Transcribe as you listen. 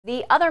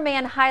The other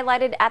man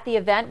highlighted at the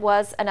event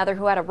was another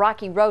who had a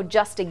rocky road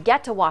just to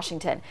get to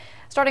Washington,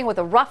 starting with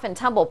a rough and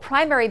tumble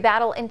primary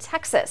battle in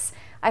Texas.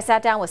 I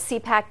sat down with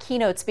CPAC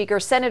keynote speaker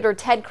Senator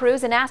Ted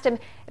Cruz and asked him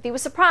if he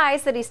was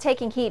surprised that he's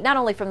taking heat not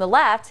only from the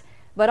left,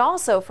 but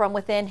also from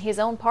within his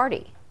own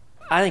party.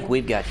 I think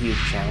we've got huge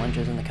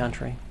challenges in the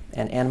country,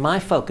 and my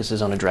focus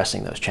is on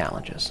addressing those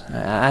challenges.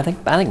 I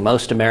think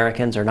most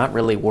Americans are not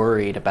really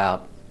worried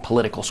about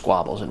political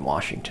squabbles in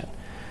Washington.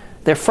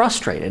 They're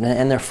frustrated,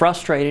 and they're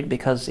frustrated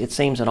because it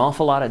seems an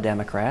awful lot of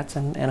Democrats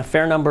and a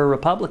fair number of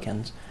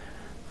Republicans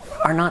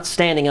are not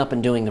standing up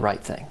and doing the right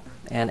thing.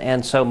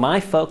 And so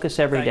my focus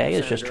every day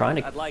is just trying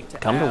to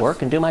come to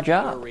work and do my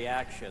job.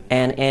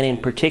 And in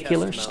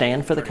particular,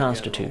 stand for the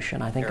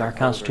Constitution. I think our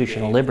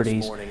constitutional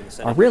liberties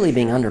are really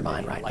being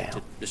undermined right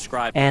now.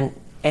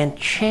 And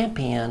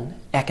champion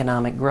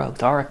economic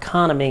growth. Our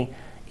economy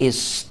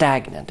is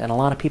stagnant, and a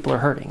lot of people are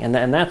hurting. And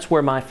that's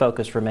where my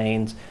focus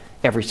remains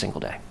every single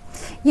day.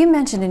 You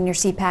mentioned in your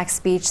CPAC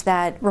speech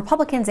that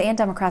Republicans and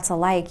Democrats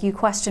alike, you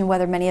question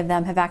whether many of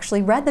them have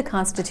actually read the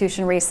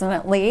Constitution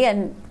recently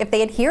and if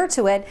they adhere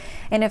to it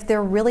and if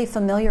they're really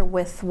familiar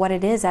with what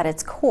it is at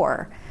its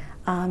core.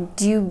 How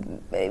do you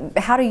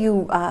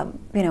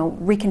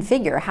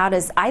reconfigure? How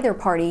does either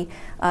party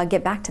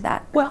get back to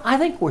that? Well, I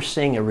think we're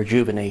seeing a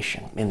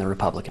rejuvenation in the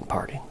Republican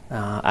Party.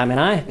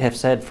 I have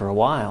said for a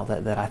while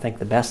that I think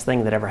the best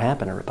thing that ever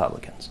happened to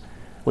Republicans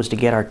was to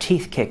get our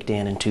teeth kicked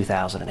in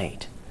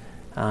 2008.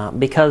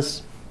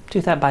 Because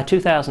by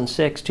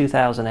 2006,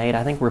 2008,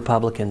 I think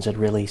Republicans had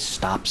really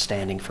stopped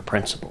standing for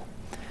principle.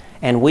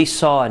 And we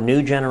saw a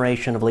new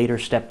generation of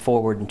leaders step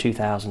forward in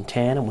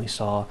 2010, and we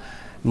saw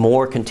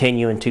more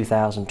continue in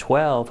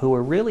 2012, who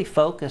were really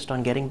focused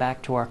on getting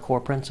back to our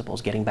core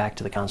principles, getting back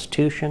to the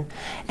Constitution,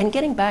 and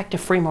getting back to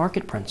free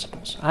market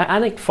principles. I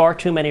think far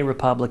too many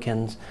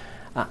Republicans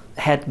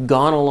had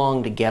gone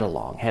along to get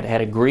along, had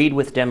agreed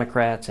with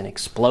Democrats in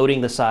exploding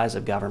the size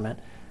of government.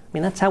 I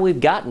mean, that's how we've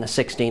gotten a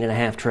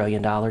 $16.5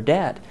 trillion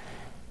debt.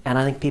 And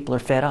I think people are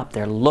fed up.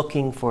 They're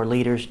looking for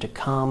leaders to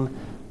come,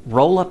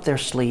 roll up their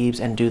sleeves,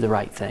 and do the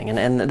right thing.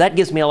 And that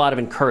gives me a lot of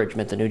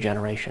encouragement, the new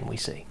generation we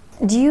see.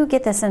 Do you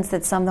get the sense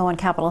that some, though, on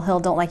Capitol Hill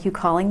don't like you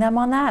calling them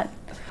on that?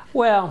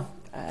 Well,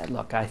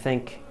 look, I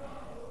think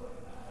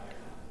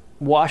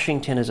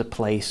Washington is a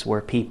place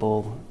where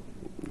people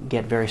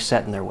get very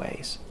set in their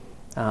ways.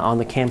 On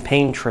the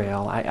campaign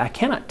trail, I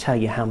cannot tell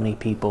you how many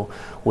people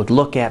would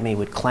look at me,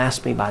 would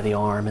clasp me by the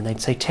arm, and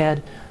they'd say,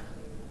 "Ted,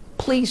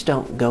 please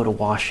don't go to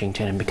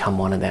Washington and become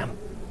one of them.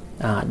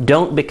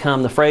 Don't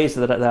become," the phrase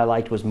that I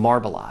liked was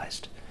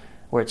marbleized,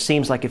 where it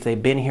seems like if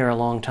they've been here a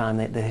long time,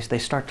 they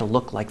start to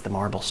look like the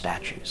marble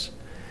statues.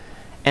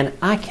 And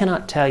I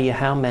cannot tell you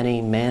how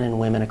many men and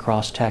women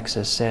across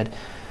Texas said,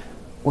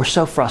 "We're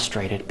so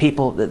frustrated.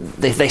 People,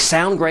 they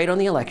sound great on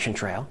the election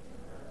trail,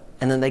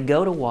 and then they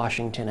go to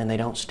Washington and they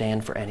don't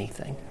stand for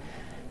anything."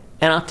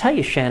 And I'll tell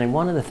you, Shannon,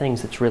 one of the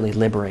things that's really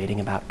liberating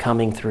about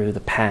coming through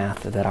the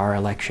path that our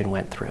election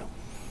went through.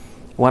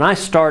 When I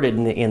started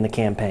in the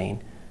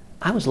campaign,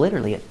 I was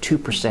literally at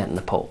 2% in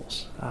the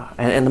polls.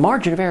 And the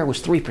margin of error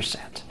was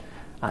 3%.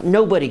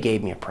 Nobody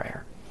gave me a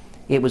prayer.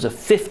 It was a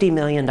 $50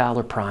 million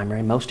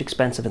primary, most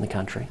expensive in the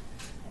country.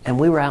 And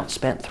we were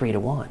outspent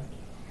 3-1.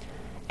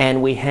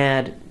 And we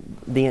had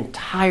the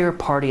entire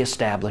party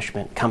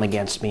establishment come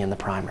against me in the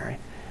primary.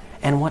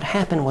 And what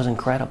happened was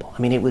incredible.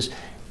 I mean, it was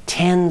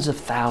tens of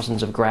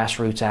thousands of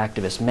grassroots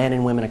activists, men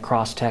and women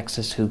across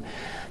Texas, who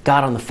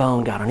got on the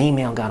phone, got on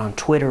email, got on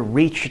Twitter,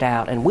 reached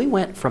out, and we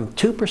went from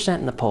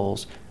 2% in the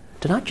polls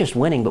to not just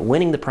winning, but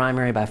winning the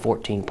primary by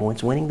 14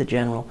 points, winning the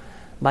general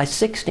by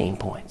 16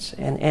 points.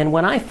 And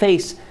when I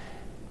face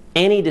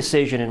any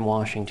decision in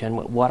Washington,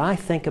 what I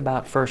think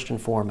about first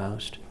and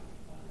foremost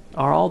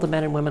are all the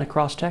men and women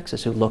across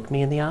Texas who looked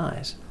me in the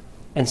eyes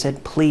and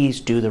said,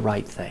 "Please do the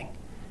right thing."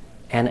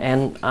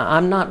 And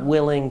I'm not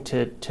willing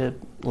to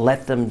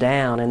let them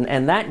down,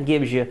 and that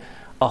gives you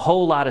a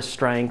whole lot of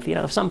strength. You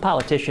know, if some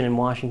politician in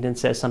Washington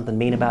says something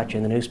mean about you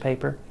in the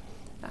newspaper,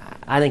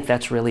 I think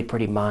that's really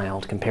pretty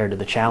mild compared to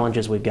the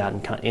challenges we've got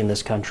in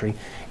this country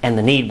and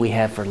the need we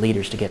have for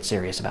leaders to get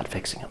serious about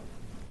fixing them.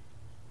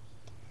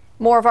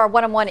 More of our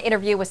one-on-one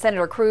interview with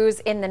Senator Cruz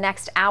in the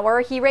next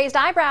hour. He raised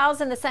eyebrows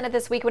in the Senate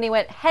this week when he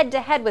went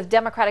head-to-head with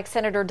Democratic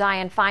Senator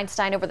Dianne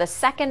Feinstein over the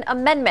Second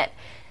Amendment.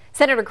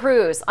 Senator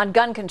Cruz on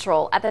gun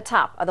control at the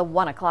top of the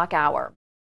 1 o'clock hour.